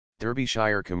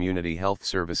Derbyshire Community Health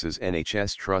Services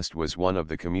NHS Trust was one of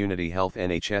the Community Health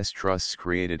NHS Trusts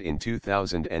created in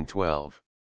 2012.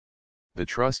 The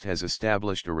Trust has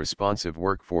established a responsive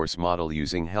workforce model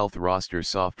using health roster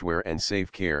software and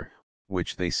Safe Care,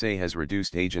 which they say has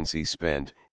reduced agency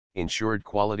spend, ensured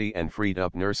quality and freed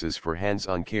up nurses for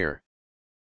hands-on care.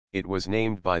 It was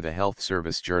named by the Health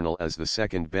Service Journal as the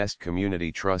second best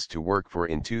community trust to work for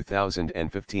in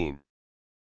 2015.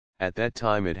 At that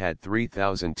time it had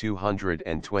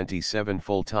 3,227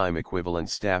 full-time equivalent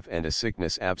staff and a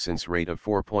sickness absence rate of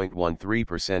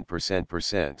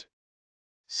 4.13%.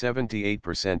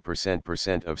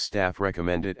 78% of staff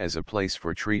recommend it as a place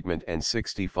for treatment and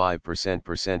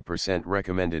 65%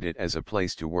 recommended it as a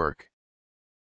place to work.